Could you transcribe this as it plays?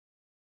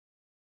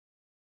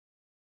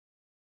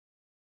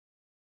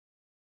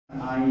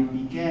I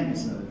began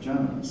as a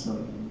journalist,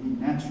 so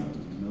naturally,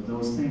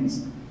 those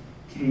things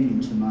came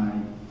into my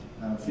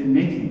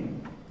filmmaking.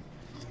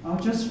 I'll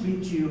just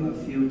read you a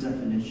few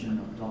definitions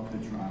of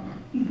docudrama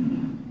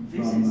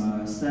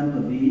from Sam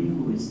Levine,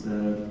 who is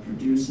the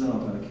producer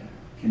of a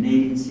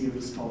Canadian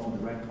series called For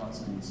the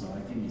Records, and so I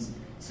think it's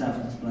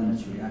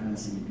self-explanatory. I haven't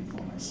seen it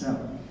before myself.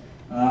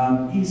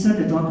 He said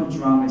that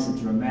docudrama is a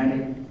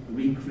dramatic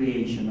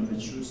recreation of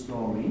a true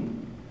story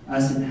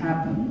as it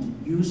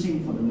happened,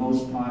 using for the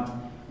most part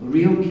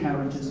real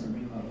characters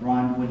of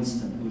Brian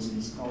Winston, who is a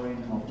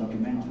historian of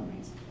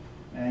documentaries.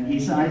 And he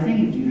said, I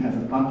think if you have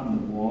a bug in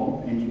the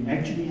wall and you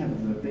actually have a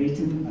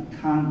verbatim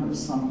account of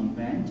some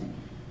event,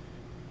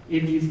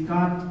 if you've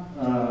got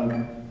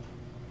a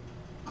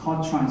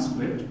court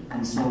transcript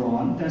and so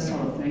on, that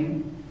sort of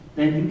thing,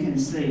 then you can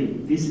say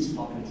this is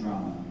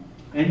docudrama.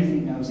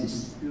 Anything else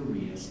is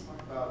spurious.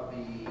 Talk about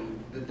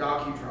the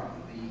docudrama,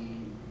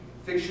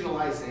 the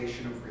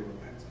fictionalization of real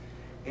events.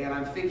 And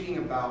I'm thinking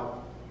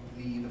about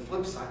the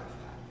flip side of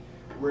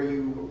that, where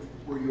you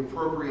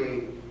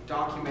appropriate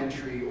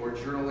documentary or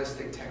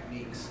journalistic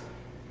techniques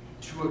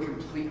to a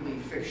completely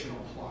fictional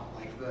plot,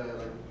 like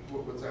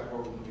what's that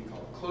horror movie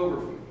called,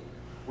 Cloverfield,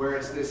 where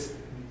it's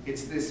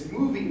this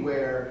movie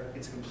where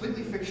it's a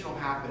completely fictional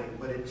happening,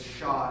 but it's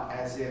shot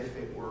as if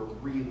it were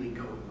really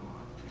going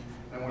on.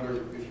 And I wonder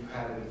if you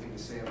had anything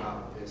to say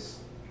about this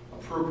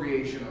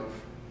appropriation of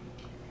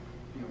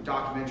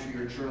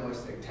documentary or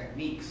journalistic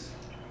techniques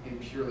in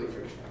purely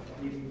fictional film.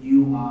 If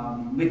you are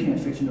making a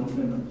fictional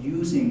film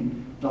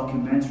using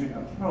documentary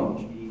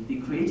approach, the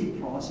creative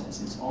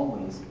process is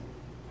always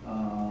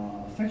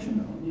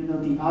fictional.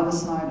 The other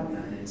side of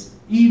that is,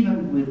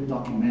 even with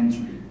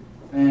documentary,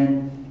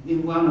 and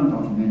in well-known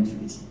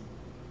documentaries,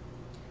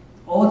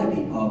 all the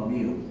people are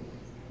real.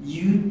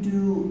 You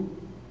do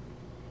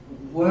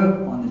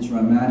work on the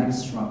dramatic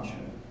structure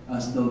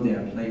as though they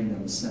are playing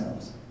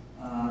themselves.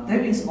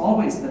 There is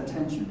always that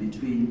tension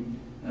between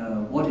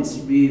what is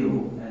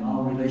real and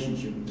our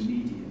relationship with the